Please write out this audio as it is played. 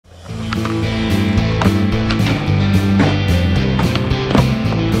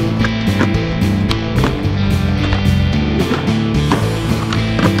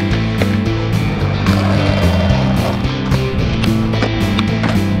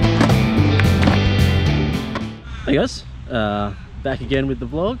Hey guys, back again with the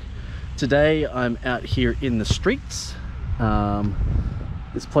vlog. Today I'm out here in the streets.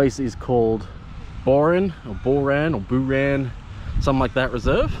 This place is called Boran or Buran, something like that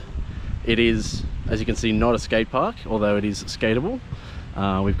reserve. It is, as you can see, not a skate park, although it is skatable.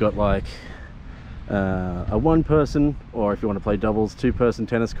 We've got like a one person, or if you want to play doubles, two-person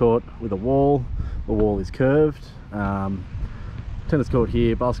tennis court with a wall. The wall is curved. Tennis court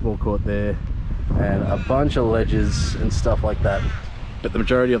here, basketball court there, and a bunch of ledges and stuff like that, but the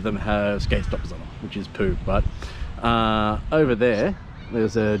majority of them have skate stoppers on them, which is poo. But over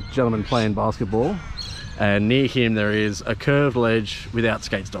there's a gentleman playing basketball, and near him there is a curved ledge without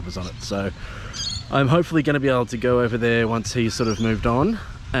skate stoppers on it. So I'm hopefully going to be able to go over there once he's sort of moved on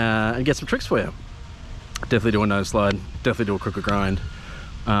and get some tricks for you. Definitely do a nose slide, definitely do a crooked grind,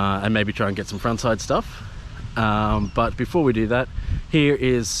 and maybe try and get some frontside stuff. But before we do that, here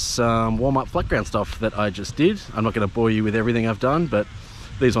is some warm-up flat ground stuff that I just did. I'm not going to bore you with everything I've done, but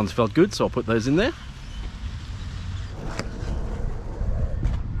these ones felt good, so I'll put those in there.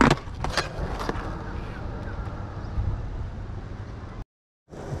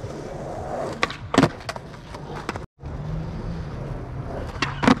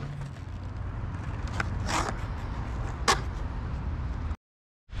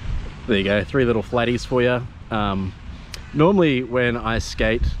 There you go, 3 little flatties for you. Normally when I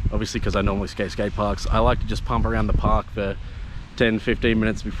skate, obviously because I normally skate parks, I like to just pump around the park for 10-15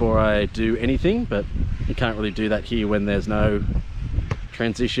 minutes before I do anything, but you can't really do that here when there's no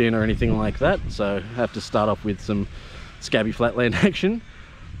transition or anything like that, so I have to start off with some scabby flatland action.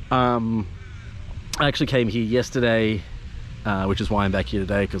 I actually came here yesterday, which is why I'm back here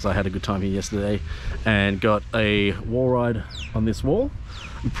today, because I had a good time here yesterday and got a wall ride on this wall.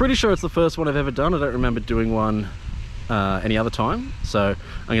 I'm pretty sure it's the first one I've ever done. I don't remember doing one any other time, so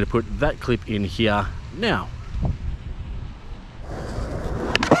I'm going to put that clip in here now.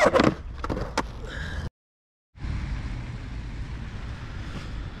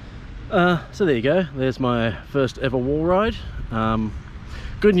 So there you go, there's my first ever wall ride.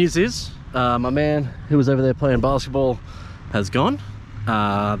 Good news is my man who was over there playing basketball has gone.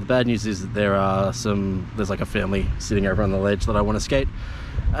 The bad news is that there's like a family sitting over on the ledge that I want to skate,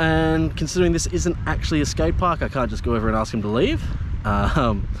 and considering this isn't actually a skate park, I can't just go over and ask him to leave.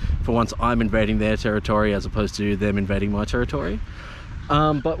 For once I'm invading their territory as opposed to them invading my territory.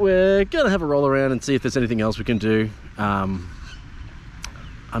 But we're gonna have a roll around and see if there's anything else we can do. I'm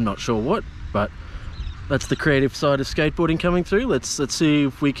not sure what, but that's the creative side of skateboarding coming through. Let's see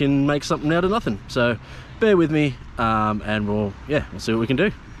if we can make something out of nothing. So bear with me, and we'll see what we can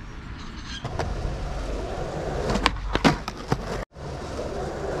do.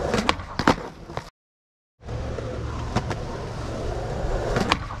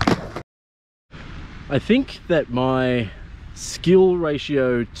 I think that my skill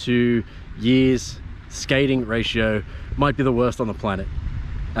ratio to years skating ratio might be the worst on the planet.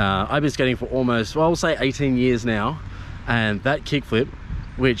 I've been skating for almost, well, I'll say 18 years now, and that kickflip,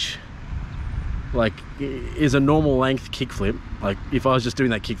 which like is a normal length kickflip, like if I was just doing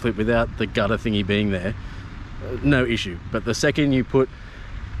that kickflip without the gutter thingy being there, no issue. But the second you put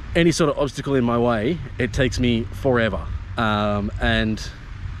any sort of obstacle in my way, it takes me forever. And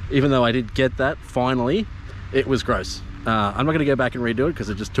even though I did get that finally, it was gross. I'm not going to go back and redo it because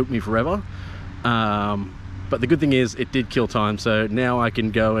it just took me forever. But the good thing is it did kill time, so now I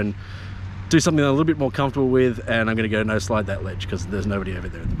can go and do something I'm a little bit more comfortable with, and I'm going to go no slide that ledge because there's nobody over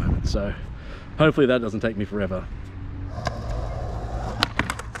there at the moment. So hopefully that doesn't take me forever.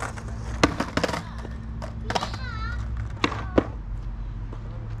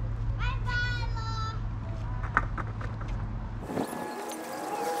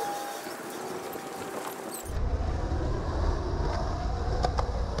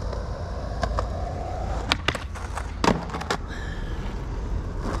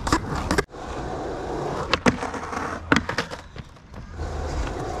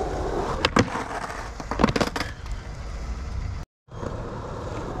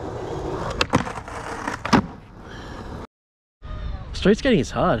 Street skating is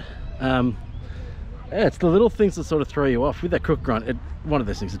hard. Yeah, it's the little things that sort of throw you off. With that crook grunt, one of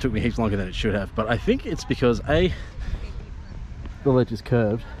those things, it took me heaps longer than it should have, but I think it's because the ledge is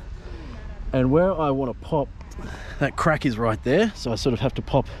curved, and where I want to pop, that crack is right there, so I sort of have to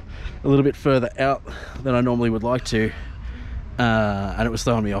pop a little bit further out than I normally would like to, and it was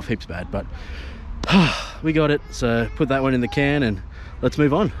throwing me off heaps bad, but we got it. So put that one in the can and let's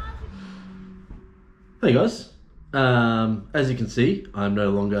move on. Hey guys. As you can see, I'm no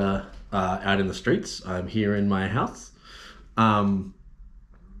longer out in the streets. I'm here in my house.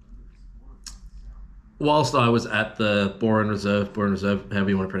 whilst I was at the Boren Reserve, however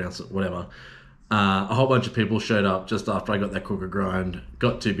you want to pronounce it, whatever, a whole bunch of people showed up just after I got that cooker grind.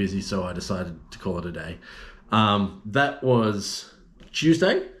 Got too busy, so I decided to call it a day. That was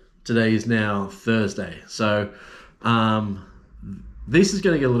Tuesday. Today is now Thursday. So this is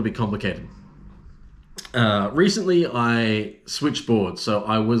going to get a little bit complicated. Recently, I switched boards. So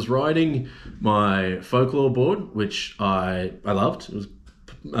I was riding my Folklore board, which I loved. It was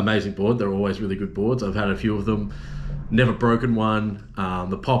an amazing board. They're always really good boards. I've had a few of them. Never broken one.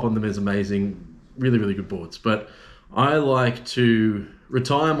 The pop on them is amazing. Really, really good boards. But I like to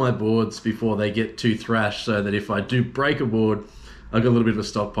retire my boards before they get too thrashed, so that if I do break a board, I've got a little bit of a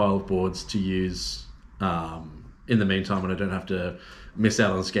stockpile of boards to use in the meantime, and I don't have to miss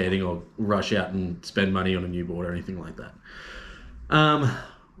out on skating or rush out and spend money on a new board or anything like that.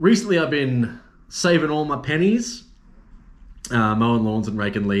 Recently, I've been saving all my pennies, mowing lawns and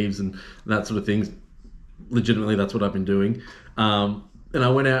raking leaves and that sort of things. Legitimately, that's what I've been doing. And I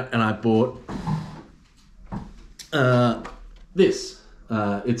went out and I bought this.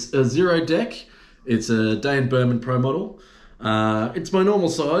 It's a Zero deck. It's a Dane Berman Pro model. It's my normal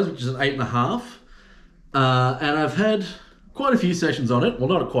size, which is an 8.5. And I've had quite a few sessions on it. Well,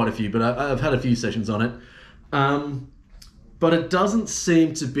 not quite a few, but I've had a few sessions on it. But it doesn't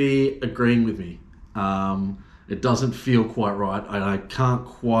seem to be agreeing with me. It doesn't feel quite right. I can't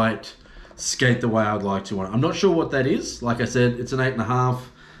quite skate the way I would like to on it. I'm not sure what that is. Like I said, it's an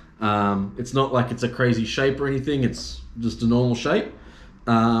 8.5. It's not like it's a crazy shape or anything. It's just a normal shape.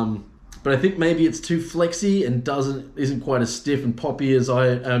 But I think maybe it's too flexy and isn't quite as stiff and poppy as I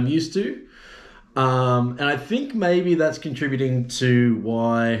am used to. And I think maybe that's contributing to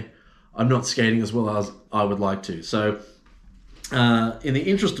why I'm not skating as well as I would like to. So in the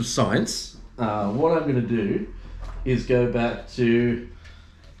interest of science, what I'm going to do is go back to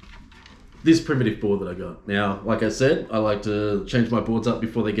this primitive board that I got. Now, like I said, I like to change my boards up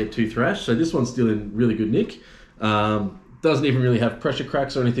before they get too thrashed. So this one's still in really good nick. Doesn't even really have pressure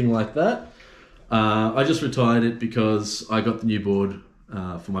cracks or anything like that. I just retired it because I got the new board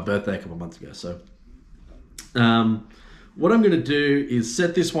for my birthday a couple of months ago. So what I'm going to do is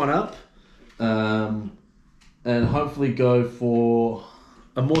set this one up and hopefully go for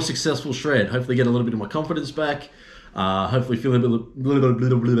a more successful shred. Hopefully get a little bit of my confidence back. Hopefully feel a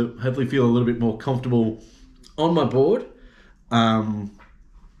little bit more comfortable on my board. And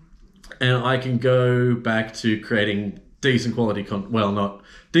I can go back to creating decent quality not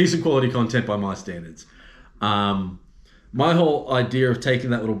decent quality content by my standards. My whole idea of taking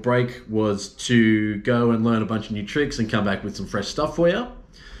that little break was to go and learn a bunch of new tricks and come back with some fresh stuff for you.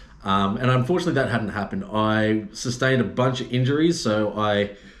 And unfortunately that hadn't happened. I sustained a bunch of injuries. So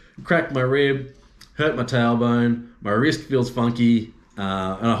I cracked my rib, hurt my tailbone, my wrist feels funky,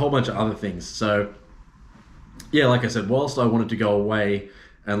 and a whole bunch of other things. So yeah, like I said, whilst I wanted to go away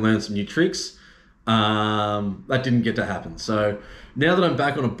and learn some new tricks, that didn't get to happen. So now that I'm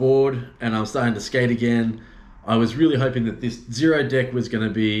back on a board and I'm starting to skate again, I was really hoping that this Zero deck was going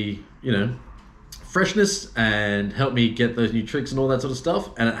to be, freshness and help me get those new tricks and all that sort of stuff.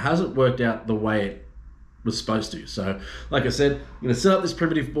 And it hasn't worked out the way it was supposed to. So like I said, I'm going to set up this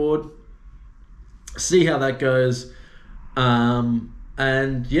primitive board, see how that goes.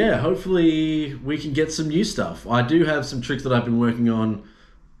 And yeah, hopefully we can get some new stuff. I do have some tricks that I've been working on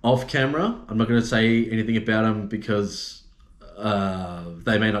off camera. I'm not going to say anything about them because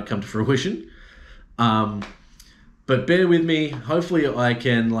they may not come to fruition. But bear with me. Hopefully I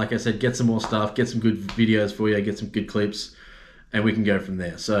can, like I said, get some more stuff, get some good videos for you, get some good clips, and we can go from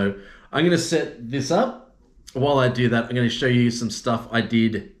there. So I'm going to set this up. While I do that, I'm going to show you some stuff I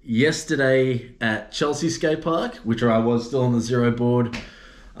did yesterday at Chelsea Skate Park, which I was still on the Zero board.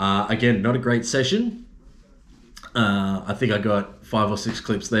 Again, not a great session. I think I got 5 or 6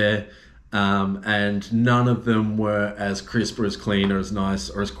 clips there, and none of them were as crisp or as clean or as nice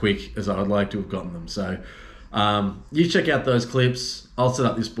or as quick as I would like to have gotten them. So you check out those clips. I'll set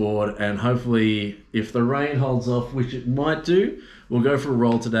up this board, and hopefully if the rain holds off, which it might do, we'll go for a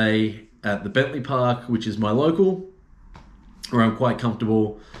roll today at the Bentley Park, which is my local, where I'm quite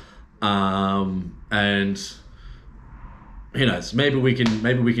comfortable. And who knows, maybe we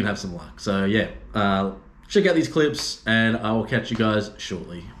can have some luck. So yeah, check out these clips and I will catch you guys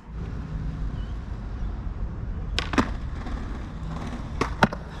shortly.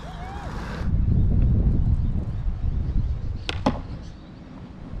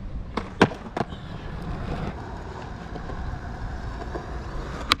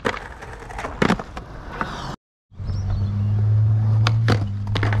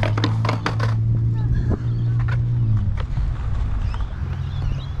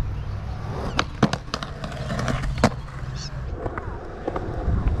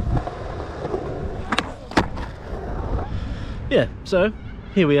 yeah, so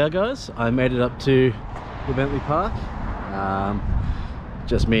here we are, guys. I made it up to the Bentley Park.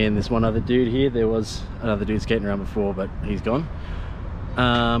 Just me and this one other dude here. There was another dude skating around before, but he's gone.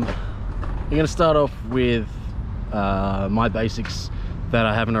 I'm gonna start off with my basics that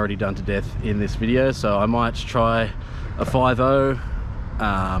I haven't already done to death in this video. So I might try a 5-0,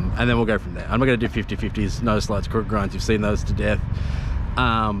 and then we'll go from there. I'm not gonna do 50-50s, no slides, crook grinds. You've seen those to death.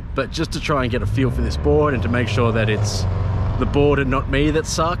 But just to try and get a feel for this board and to make sure that it's the board and not me that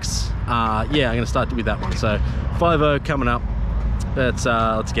sucks, yeah, I'm gonna start with that one. So 5-0 coming up. Let's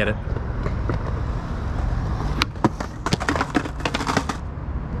get it.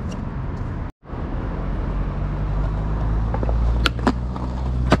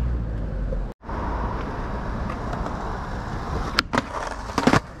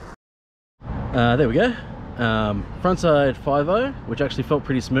 There we go. Frontside 5-0, which actually felt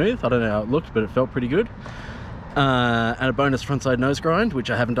pretty smooth. I don't know how it looked, but it felt pretty good. And a bonus frontside nose grind,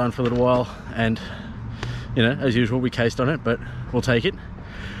 which I haven't done for a little while, and you know, as usual, we cased on it, but we'll take it.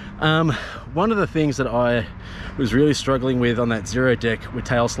 One of the things that I was really struggling with on that zero deck with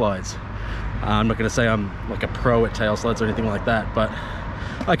tail slides, I'm not going to say I'm like a pro at tail slides or anything like that, but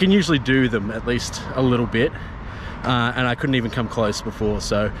I can usually do them at least a little bit, and I couldn't even come close before.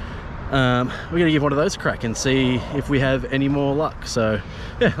 So we're going to give one of those a crack and see if we have any more luck. So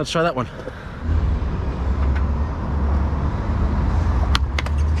yeah, let's try that one.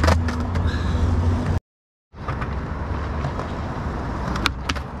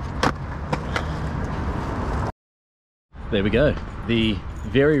 There we go, the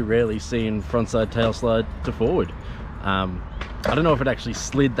very rarely seen frontside tail slide to forward. I don't know if it actually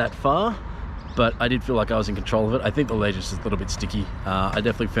slid that far, but I did feel like I was in control of it. I think the ledge is just a little bit sticky. I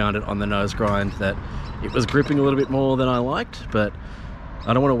definitely found it on the nose grind that it was gripping a little bit more than I liked, but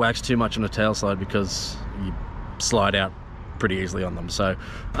I don't want to wax too much on a tail slide because you slide out pretty easily on them. So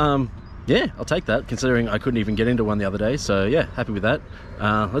yeah, I'll take that, considering I couldn't even get into one the other day. So yeah, happy with that.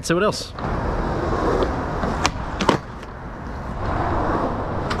 Let's see what else.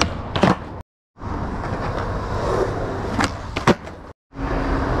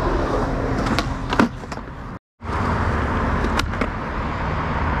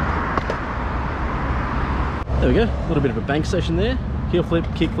 There we go, a little bit of a bank session there. Heel flip,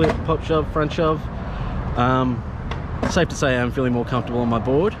 kick flip, pop shove, front shove. Safe to say I'm feeling more comfortable on my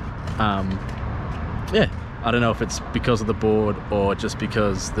board. Yeah, I don't know if it's because of the board or just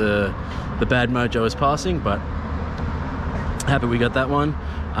because the bad mojo is passing, but happy we got that one.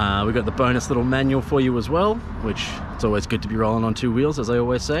 We got the bonus little manual for you as well, which it's always good to be rolling on 2 wheels, as I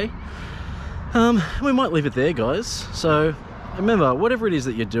always say. We might leave it there, guys. So remember, whatever it is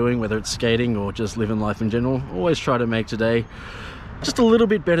that you're doing, whether it's skating or just living life in general, always try to make today just a little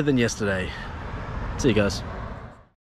bit better than yesterday. See you guys.